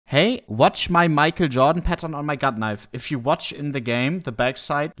Hey, watch my Michael Jordan pattern on my gut knife. If you watch in the game, the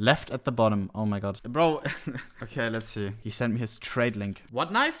backside left at the bottom. Oh my god. Bro, okay, let's see. He sent me his trade link.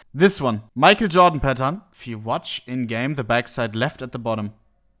 What knife? This one. Michael Jordan pattern. If you watch in game, the backside left at the bottom.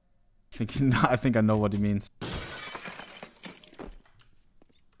 I think I know what he means.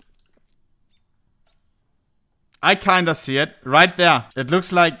 I kinda see it. Right there. It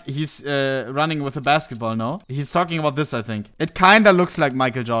looks like he's running with a basketball, no? He's talking about this, I think. It kinda looks like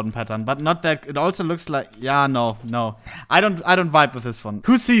Michael Jordan pattern, but not that. It also looks like... Yeah, no. I don't vibe with this one.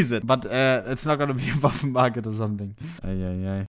 Who sees it? But it's not gonna be above market or something. Ay.